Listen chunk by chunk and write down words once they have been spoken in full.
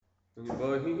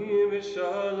Bohi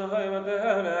v'shalai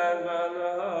v'deret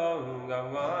v'alam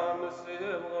Gavam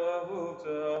v'simcha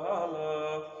v'tala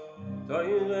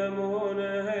Toile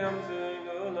mone yam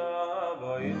zingula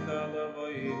Bohi tala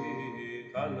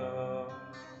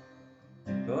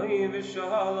Bohi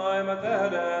v'shalai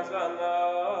v'deret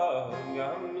v'alam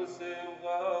Gam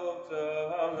v'simcha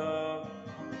v'tala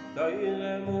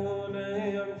Toile mone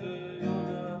yam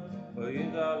zingula Bohi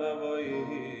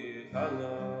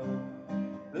tala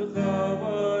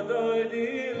L'chavadoi di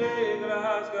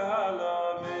l'igras gahala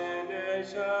B'nei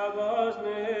Shabbos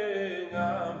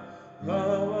nigam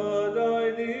L'chavadoi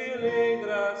di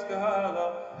l'igras gahala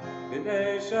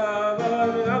B'nei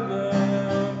Shabbos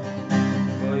nigam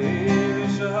V'yi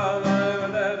v'shalai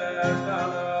v'deres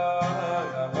gahala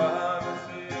Gavam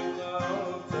v'simcha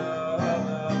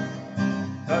v'tala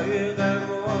Ta'yidem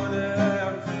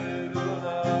u'ne'em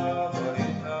zirula V'yi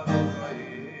tala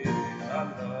v'yi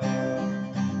tala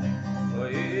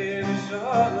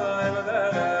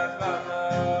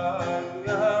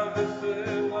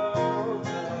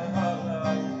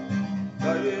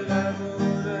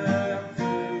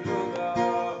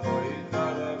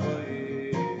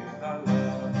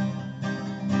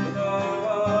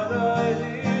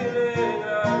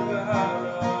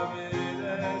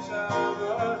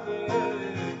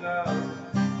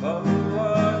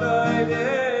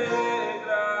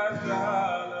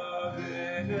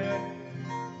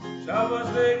Shabbos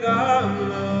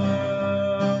v'gamlo,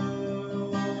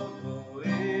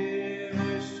 Boim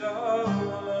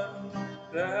v'shalom,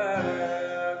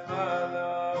 deret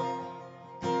v'alam,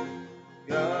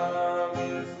 Gam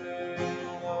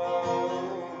v'simchom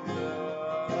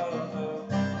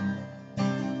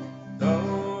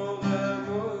Tov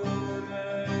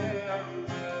emunei am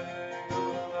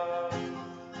ze'gulam,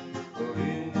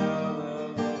 Boim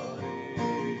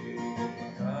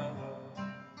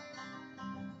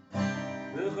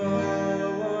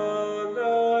L'chavadoi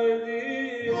di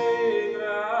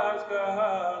l'igras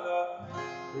gahala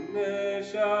B'nei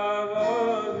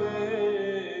Shabbos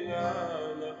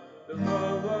nigam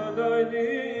L'chavadoi di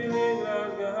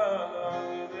l'igras gahala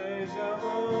B'nei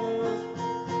Shabbos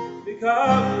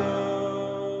nigam